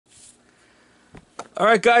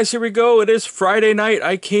Alright guys, here we go. It is Friday night.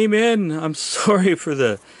 I came in. I'm sorry for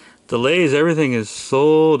the delays. Everything is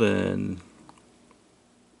sold and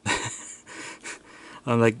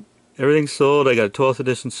I'm like, everything's sold. I got a 12th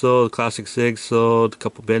edition sold, Classic Sig sold, a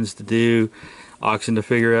couple bins to do, auction to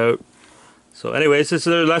figure out. So anyways, this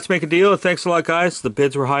is Let's Make a Deal. Thanks a lot guys. The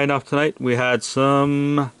bids were high enough tonight. We had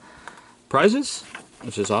some prizes,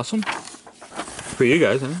 which is awesome. For you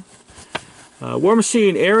guys, huh? War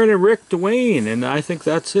Machine, Aaron and Rick, Dwayne, and I think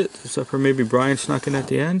that's it, except for maybe Brian snuck in at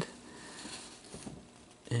the end.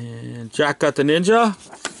 And Jack got the Ninja,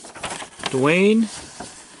 Dwayne,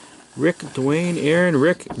 Rick, Dwayne, Aaron,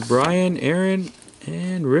 Rick, Brian, Aaron,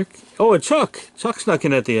 and Rick. Oh, and Chuck. Chuck snuck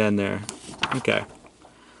in at the end there. Okay.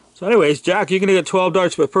 So anyways, Jack, you're going to get 12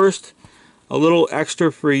 darts, but first, a little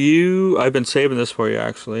extra for you. I've been saving this for you,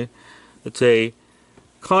 actually. It's a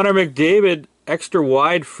Connor McDavid extra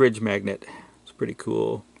wide fridge magnet. Pretty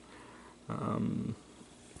cool. You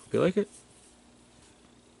like it?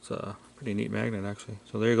 It's a pretty neat magnet actually.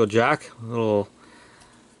 So there you go, Jack. A little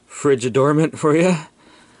fridge adornment for you.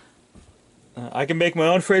 I can make my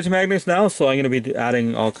own fridge magnets now, so I'm going to be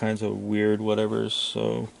adding all kinds of weird whatevers.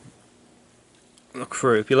 So look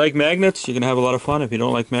for it. If you like magnets, you're going to have a lot of fun. If you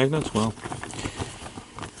don't like magnets, well,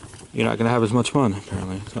 you're not going to have as much fun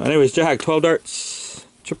apparently. So anyways, Jack, 12 darts,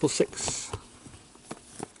 666.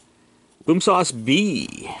 Boom Sauce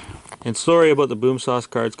B. And sorry about the Boom Sauce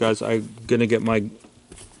cards, guys. I'm gonna get my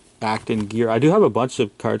Acton gear. I do have a bunch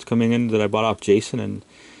of cards coming in that I bought off Jason and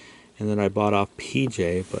then I bought off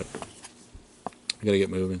PJ, but I gotta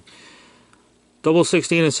get moving. Double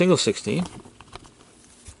 16 and single 16.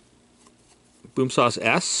 Boom Sauce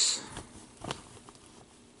S.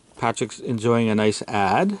 Patrick's enjoying a nice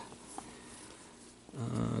ad.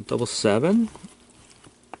 Double 7.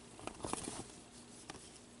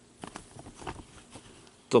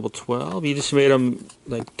 Double 12. You just made them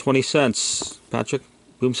like 20 cents, Patrick.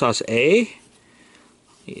 Boom Sauce A.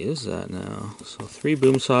 He is that now. So 3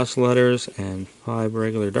 Boom Sauce letters and 5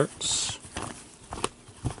 regular darts.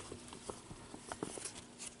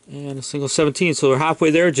 And a single 17. So we're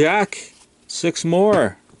halfway there, Jack. 6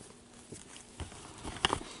 more.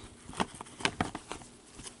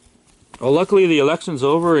 Oh, luckily the election's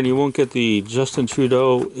over and you won't get the Justin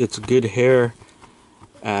Trudeau "It's Good Hair"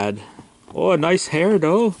 ad. Oh, nice hair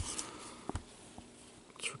though.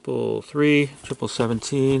 333,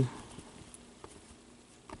 17.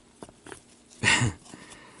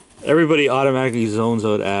 Everybody automatically zones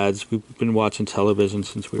out ads. We've been watching television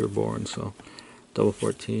since we were born, so double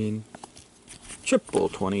 14,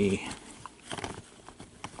 20.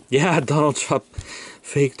 Yeah, Donald Trump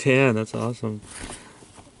fake tan. That's awesome.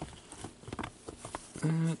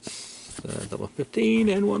 That's double 15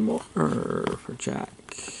 and one more for Jack.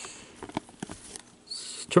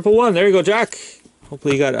 111. There you go, Jack.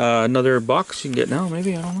 Hopefully you got another box you can get now.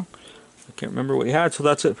 Maybe, I don't know. I can't remember what you had. So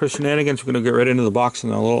that's it for shenanigans. We're going to get right into the box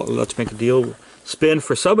and a little Let's Make a Deal spin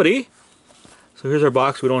for somebody. So here's our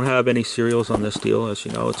box. We don't have any cereals on this deal. As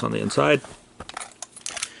you know, it's on the inside.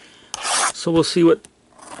 So we'll see what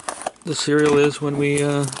the cereal is when we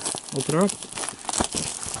open her up.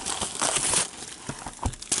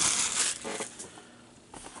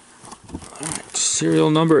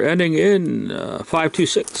 Serial number ending in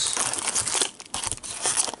 526.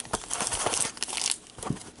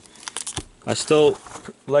 I still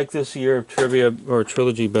like this year of trivia or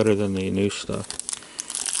trilogy better than the new stuff.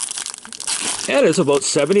 And it's about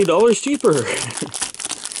 $70 cheaper.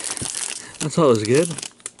 That's always good.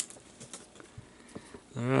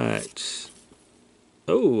 Alright.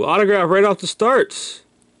 Oh, autograph right off the start.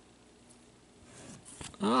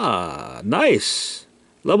 Ah, nice.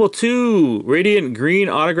 Level 2, Radiant Green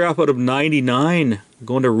autograph out of 99.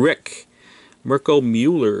 Going to Rick. Mirko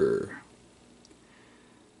Mueller.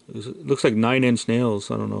 It looks like 9-inch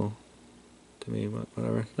nails. I don't know. To me, but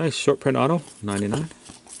whatever. Nice short print auto. 99. Not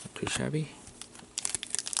too shabby.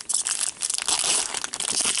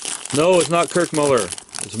 No, it's not Kirk Muller.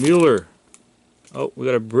 It's Mueller. Oh, we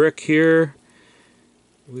got a brick here.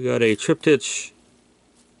 We got a Triptych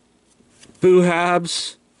Boo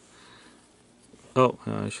Habs. Oh,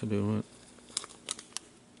 I should do it.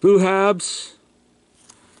 Boo Habs.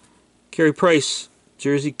 Carey Price.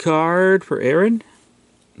 Jersey card for Aaron.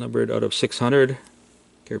 Numbered out of 600.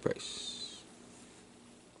 Carey Price.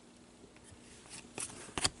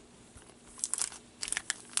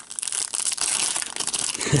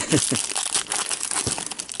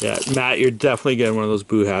 Yeah, Matt, you're definitely getting one of those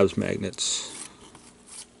Boo Habs magnets.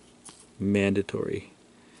 Mandatory.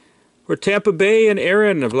 For Tampa Bay and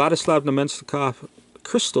Aaron, Vladislav Nemestikov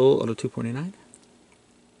Crystal out of 249.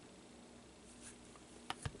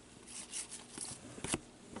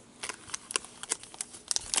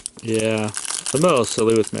 Yeah, I'm a little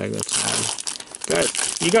silly with magnets.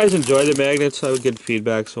 Guys, you guys enjoy the magnets. I would get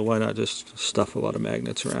feedback, so why not just stuff a lot of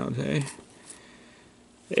magnets around, hey?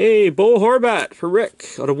 Hey, Bo Horvat for Rick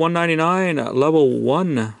out of 199, level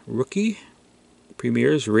 1 rookie.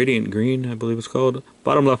 Premieres, Radiant Green, I believe it's called.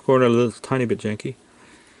 Bottom left corner, a little tiny bit janky.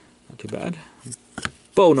 Not too bad.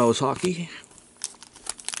 Bo knows hockey.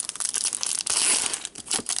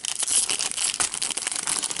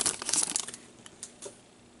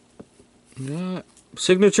 Yeah.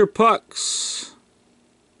 Signature pucks.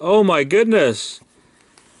 Oh my goodness.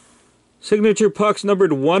 Signature pucks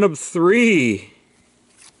numbered 1 of 3.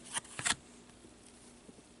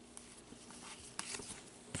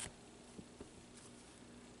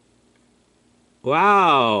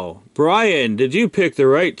 Wow. Brian, did you pick the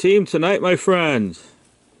right team tonight, my friend?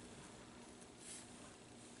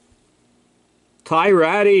 Ty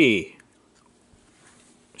Ratty.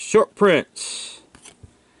 Short prints.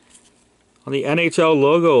 On the NHL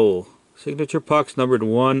logo. Signature pucks numbered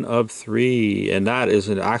 1 of 3. And that is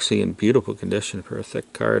actually in beautiful condition for a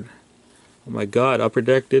thick card. Oh my god, Upper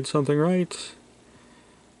Deck did something right.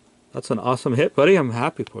 That's an awesome hit, buddy. I'm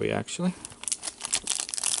happy for you, actually.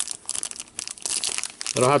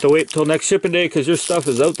 But I'll have to wait till next shipping day because your stuff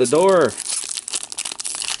is out the door.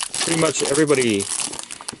 Pretty much everybody.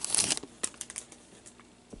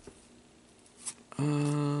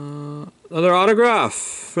 Another autograph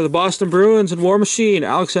for the Boston Bruins and War Machine.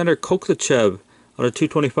 Alexander Koklachev out of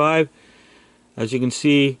 225. As you can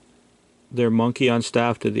see, their monkey on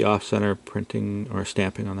staff did the off-center printing or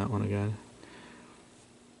stamping on that one again.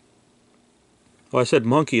 Oh, I said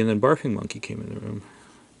monkey and then Barfing Monkey came in the room.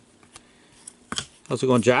 How's it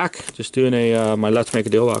going, Jack? Just doing a my Let's Make a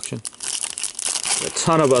Deal auction. A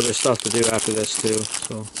ton of other stuff to do after this too,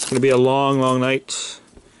 so it's going to be a long, long night.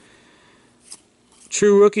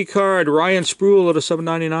 True rookie card, Ryan Sproul out of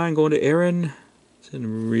 799 going to Aaron. It's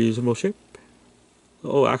in reasonable shape.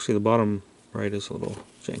 Oh, actually the bottom right is a little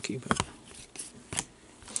janky, but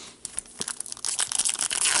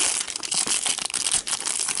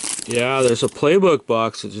yeah, there's a playbook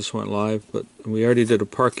box that just went live, but we already did a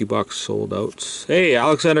Parky box sold out. Hey,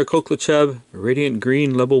 Alexander Koklachev, Radiant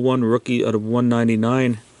Green, level 1 rookie out of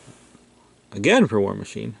 199. Again for War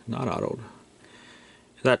Machine, not autoed.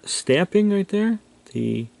 That stamping right there,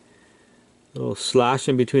 the little slash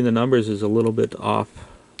in between the numbers is a little bit off.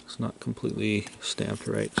 It's not completely stamped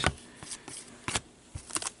right.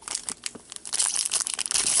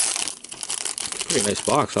 Pretty nice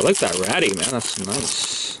box. I like that Ratty, man. That's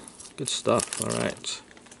nice. Good stuff. All right.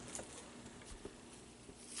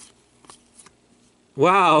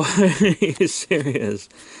 Wow. You're serious.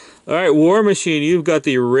 All right, War Machine, you've got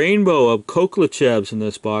the rainbow of Koklachevs in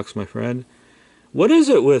this box, my friend. What is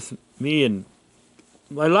it with me and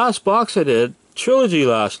my last box I did, Trilogy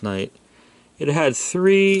last night, it had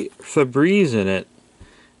 3 Febreze in it,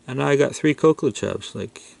 and I got 3 Koklachevs.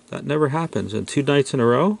 Like, that never happens. And 2 nights in a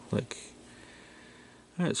row? Like,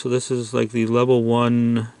 all right, so this is like the level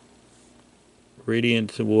 1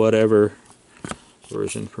 Radiant whatever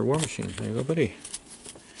version for War Machine. There you go, buddy.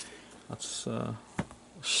 That's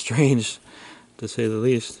strange, to say the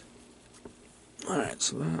least. Alright,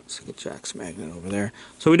 so let's get Jack's magnet over there.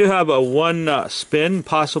 So we do have a 1 spin,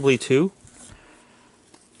 possibly 2.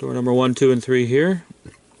 Door number 1, 2, and 3 here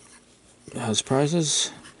has prizes.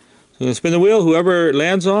 So I'm going to spin the wheel. Whoever it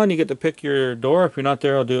lands on, you get to pick your door. If you're not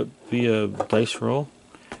there, I'll do it via dice roll.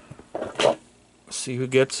 Let's see who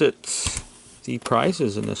gets it. The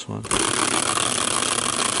prizes in this one.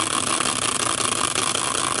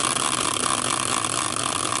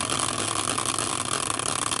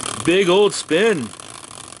 Big old spin.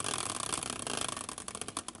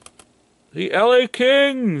 The LA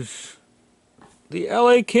Kings. The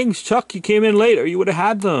LA Kings. Chuck, you came in late or you would have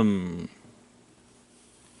had them.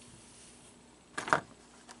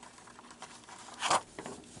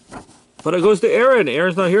 But it goes to Aaron.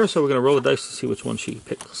 Aaron's not here, so we're going to roll the dice to see which one she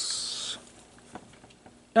picks.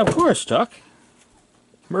 Of course, Chuck.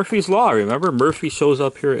 Murphy's Law, remember? Murphy shows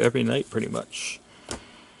up here every night, pretty much.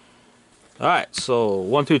 Alright, so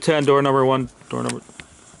 1 through 10, door number 1, door number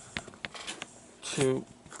 2,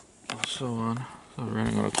 and so on. So we're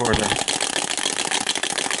running on a quarter.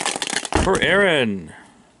 For Aaron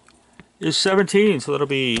is 17, so that'll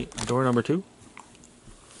be door number 2.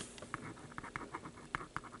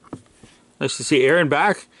 Nice to see Aaron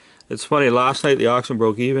back. It's funny, last night the auction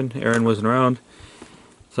broke even. Aaron wasn't around.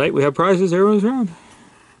 Tonight we have prizes, Aaron was around.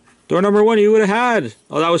 Door number 1 you would have had.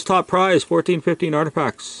 Oh, that was top prize, 1415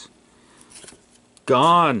 artifacts.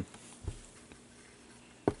 Gone.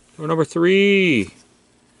 Door number 3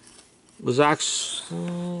 was actually,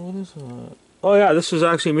 what is that? Oh yeah, this is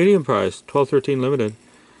actually medium price, 12.13 limited.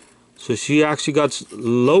 So she actually got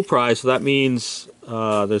low price, so that means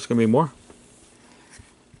there's going to be more.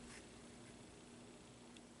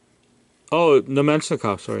 Oh,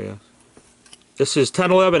 Nemensnikov, sorry, yeah. This is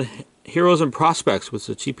 10-11 Heroes and Prospects with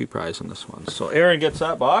the cheapie prize on this one. So Aaron gets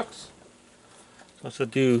that box. Let's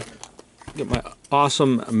get my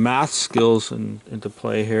awesome math skills into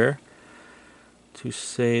play here to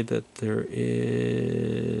say that there is...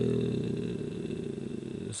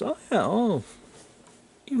 Oh, yeah, oh.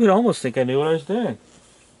 You would almost think I knew what I was doing.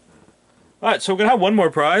 Alright, so we're going to have one more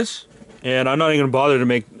prize. And I'm not even going to bother to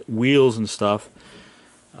make wheels and stuff.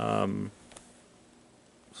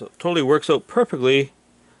 So it totally works out perfectly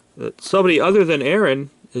that somebody other than Aaron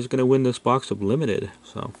is going to win this box of limited.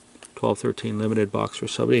 So 12.13 limited box for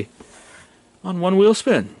somebody on one wheel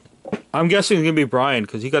spin. I'm guessing it's going to be Brian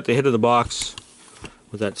because he got the hit of the box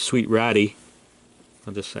with that sweet ratty.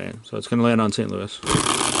 I'm just saying. So it's going to land on St. Louis.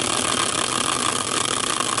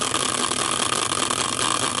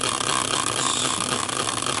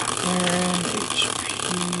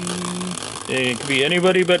 It could be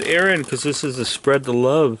anybody but Aaron because this is a spread the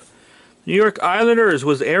love. New York Islanders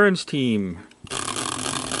was Aaron's team.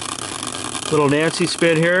 Little Nancy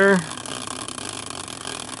spin here.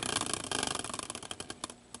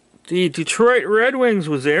 The Detroit Red Wings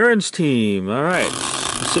was Aaron's team. Alright.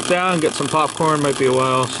 Sit down, get some popcorn. Might be a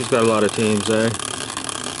while. She's got a lot of teams there.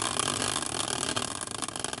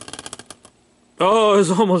 Oh, it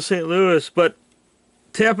was almost St. Louis, but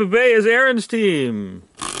Tampa Bay is Aaron's team.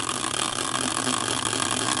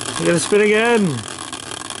 We're gonna spin again.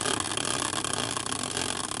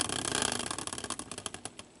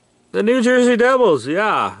 The New Jersey Devils,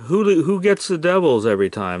 yeah. Who gets the Devils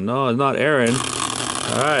every time? No, it's not Aaron.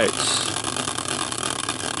 Alright.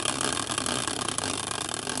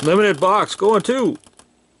 Limited box, going to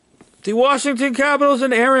the Washington Capitals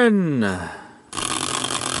and Aaron.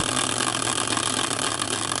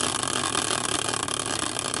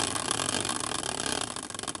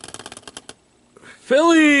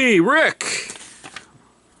 Philly, Rick.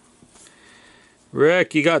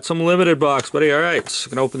 Rick, you got some limited box, buddy. All right,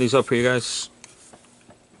 gonna open these up for you guys.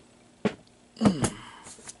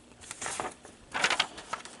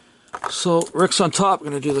 So Rick's on top.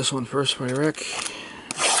 Gonna do this one first for you, Rick.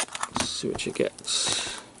 Let's see what you get.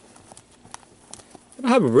 I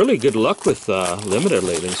have really good luck with limited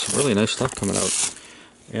lately. Some really nice stuff coming out.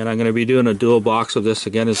 And I'm gonna be doing a dual box of this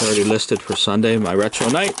again. It's already listed for Sunday, my retro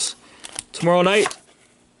nights. Tomorrow night,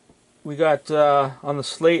 we got on the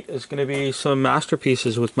slate is going to be some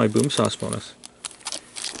masterpieces with my boom sauce bonus.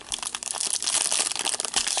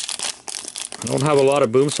 I don't have a lot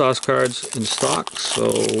of boom sauce cards in stock, so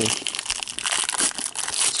it's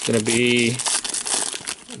going to be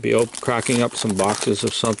cracking up some boxes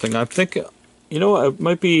of something. I'm thinking, you know, it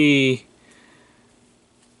might be.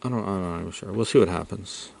 I'm not even sure. We'll see what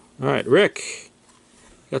happens. All right, Rick,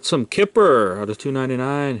 got some Kipper out of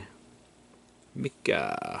 $2.99.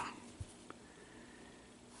 Mika.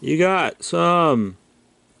 You got some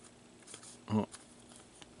Boo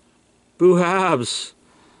Habs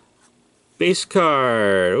base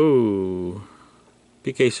card. Ooh.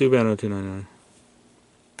 PK Subban 299.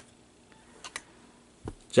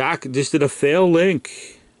 Jack just did a fail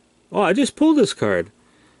link. Oh, I just pulled this card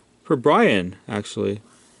for Brian, actually.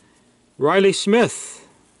 Riley Smith.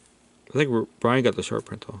 I think Brian got the short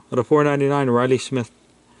print though. Out of $4.99, Riley Smith.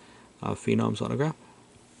 Phenom's autograph.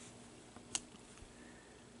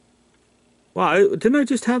 Wow, didn't I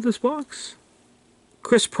just have this box?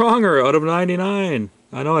 Chris Pronger out of 99.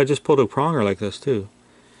 I know I just pulled a Pronger like this too.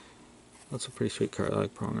 That's a pretty sweet card. I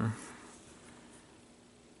like Pronger.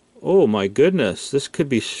 Oh my goodness, this could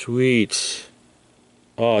be sweet.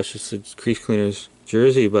 Oh, it's just a crease cleaners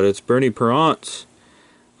jersey, but it's Bernie Perrant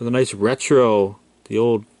with a nice retro. The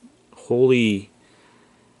old holy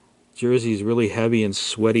jersey is really heavy and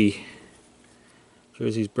sweaty.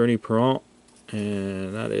 Jersey's Bernie Perrant,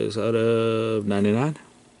 and that is out of 99.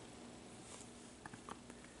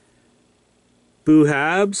 Boo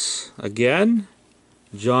Habs again.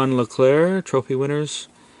 John LeClaire, trophy winners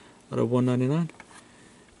out of 199.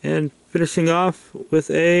 And finishing off with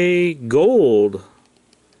a gold.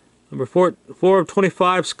 Number 4 of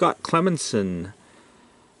 25, Scott Clemenson.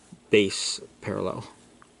 Base parallel.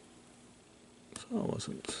 So it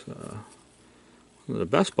wasn't the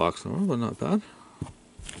best box in the world, but not bad.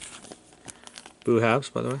 Boo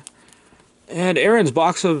Habs, by the way. And Aaron's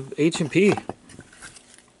box of H&P.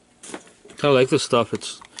 I like this stuff.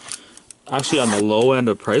 It's actually on the low end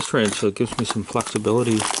of price range, so it gives me some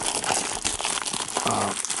flexibility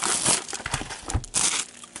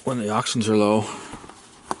when the auctions are low.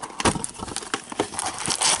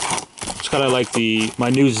 kind of like my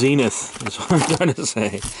new Zenith, is what I'm trying to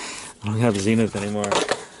say. I don't have Zenith anymore.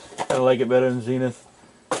 I like it better than Zenith.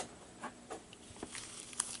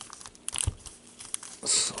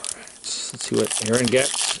 So, alright, let's see what Aaron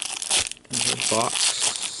gets in her box.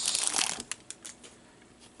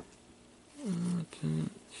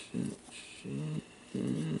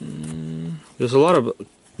 There's a lot of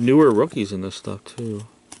newer rookies in this stuff too,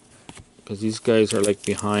 because these guys are like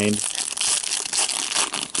behind.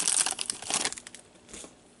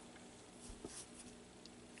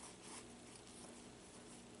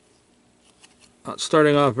 Not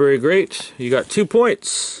starting off very great. You got 2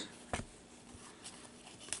 points.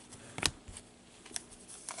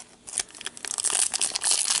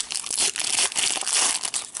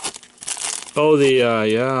 Oh,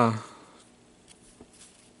 yeah.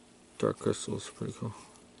 Dark crystals, pretty cool.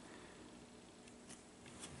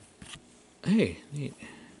 Hey, neat.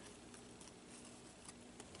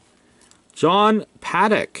 John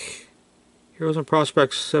Paddock. Heroes and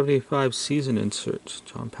Prospects 75 season inserts.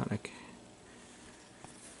 John Paddock.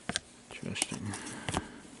 Interesting.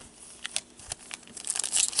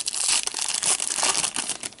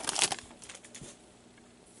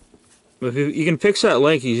 If you can fix that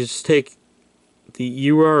link, you just take the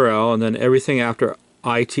URL and then everything after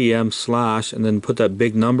ITM/ and then put that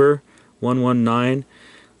big number 119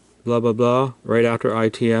 blah blah blah right after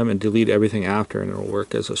ITM and delete everything after, and it'll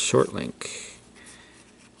work as a short link.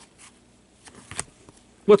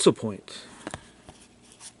 What's the point?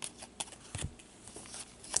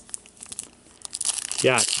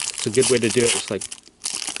 Yeah, it's a good way to do it. It's like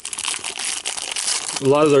a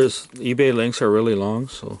lot of those eBay links are really long,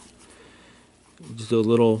 so you just do a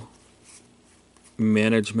little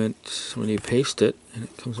management when you paste it and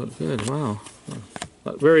it comes out good. Wow.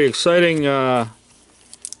 Not very exciting. Yeah,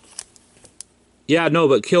 no,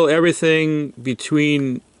 but kill everything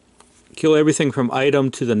from item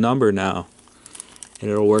to the number now, and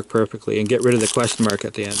it'll work perfectly, and get rid of the question mark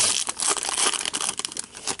at the end.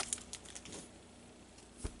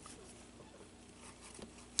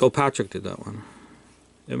 Oh, Patrick did that one.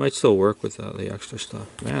 It might still work with the extra stuff.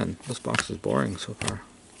 Man, this box is boring so far.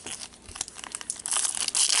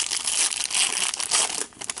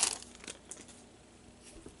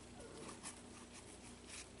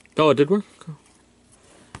 Oh, it did work? Cool.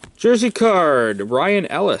 Jersey card, Ryan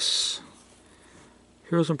Ellis.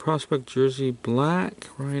 Heroes and Prospect jersey black,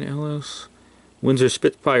 Ryan Ellis. Windsor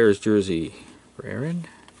Spitfires jersey for Aaron.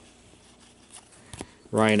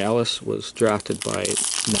 Ryan Ellis was drafted by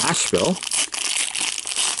Nashville.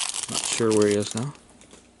 Not sure where he is now.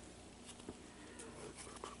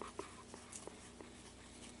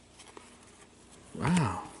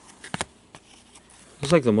 Wow.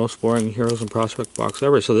 It's like the most boring Heroes and Prospect box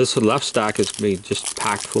ever. So this left stack is going to be just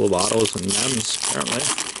packed full of autos and mems, apparently.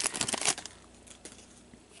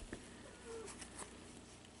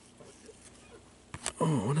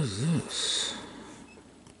 Oh, what is this?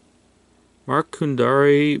 Mark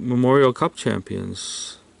Kundari Memorial Cup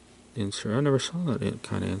Champions insert. I never saw that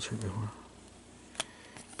kind of insert before.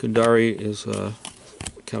 Kundari is a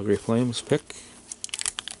Calgary Flames pick.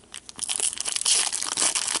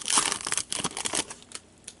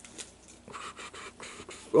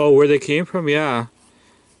 Oh, where they came from? Yeah.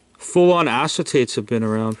 Full-on acetates have been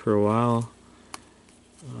around for a while.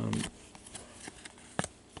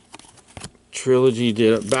 Trilogy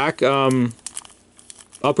did it. Back,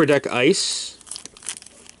 Upper Deck Ice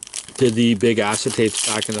did the big acetates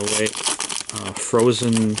back in the way.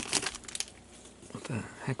 Frozen... What the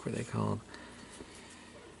heck were they called?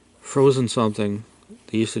 Frozen something.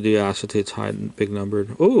 They used to do acetates high and big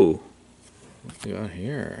numbered. Ooh! What we got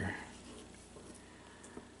here?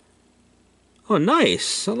 Oh,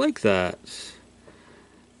 nice. I like that.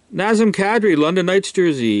 Nazem Kadri, London Knights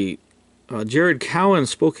jersey. Jared Cowan,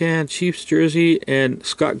 Spokane Chiefs jersey. And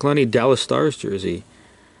Scott Glennie, Dallas Stars jersey.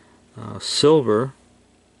 Silver.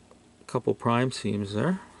 A couple prime seams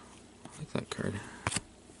there. I like that card.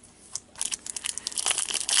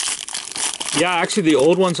 Yeah, actually the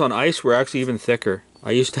old ones on ice were actually even thicker.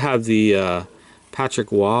 I used to have the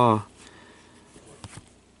Patrick Waugh.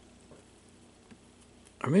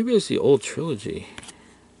 Or maybe it's the old Trilogy.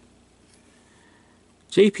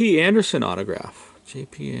 J.P. Anderson autograph.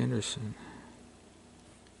 J.P. Anderson.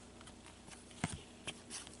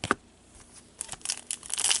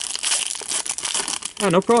 Oh,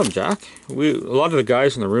 no problem, Jack. A lot of the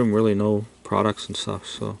guys in the room really know products and stuff,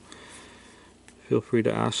 so feel free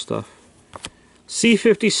to ask stuff.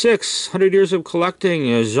 C56, 100 Years of Collecting,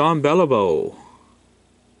 Jean Beliveau.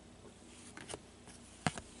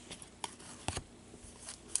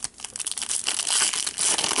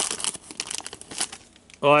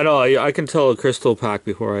 Oh, I know. I can tell a crystal pack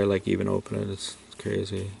before I like even open it. It's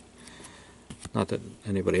crazy. Not that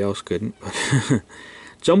anybody else couldn't. But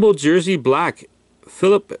Jumbo Jersey Black,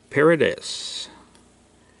 Philip Paradise.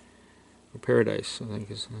 Or Paradise, I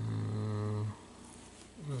think is.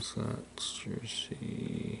 What's that?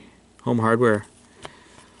 Jersey. Home Hardware.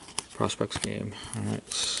 Prospects game.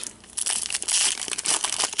 Alright.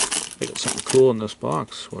 I got something cool in this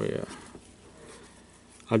box for you.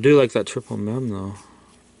 I do like that triple mem though.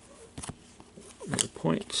 Another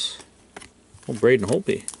points. Oh, Braden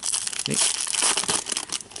Holtby. Neat.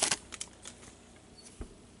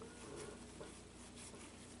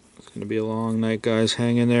 It's gonna be a long night, guys.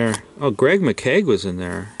 Hang in there. Oh, Greg McKegg was in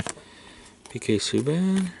there. PK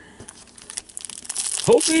Subban.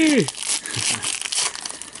 Holtby!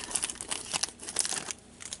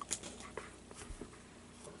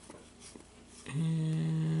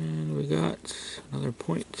 And we got another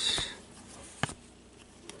point.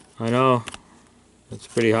 I know. That's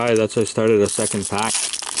pretty high. That's why I started a second pack.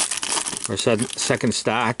 Or second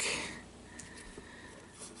stack.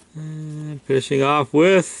 And finishing off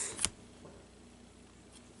with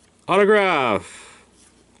autograph.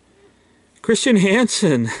 Christian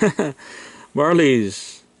Hansen.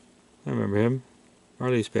 Marlies. I remember him.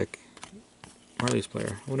 Marlies pick. Marlies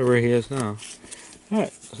player. I wonder where he is now.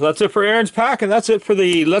 Alright, so that's it for Aaron's pack, and that's it for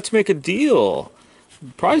the Let's Make a Deal.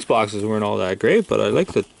 Prize boxes weren't all that great, but I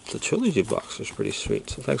like the Trilogy box. It's pretty sweet.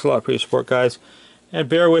 So thanks a lot for your support, guys. And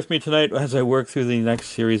bear with me tonight as I work through the next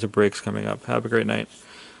series of breaks coming up. Have a great night.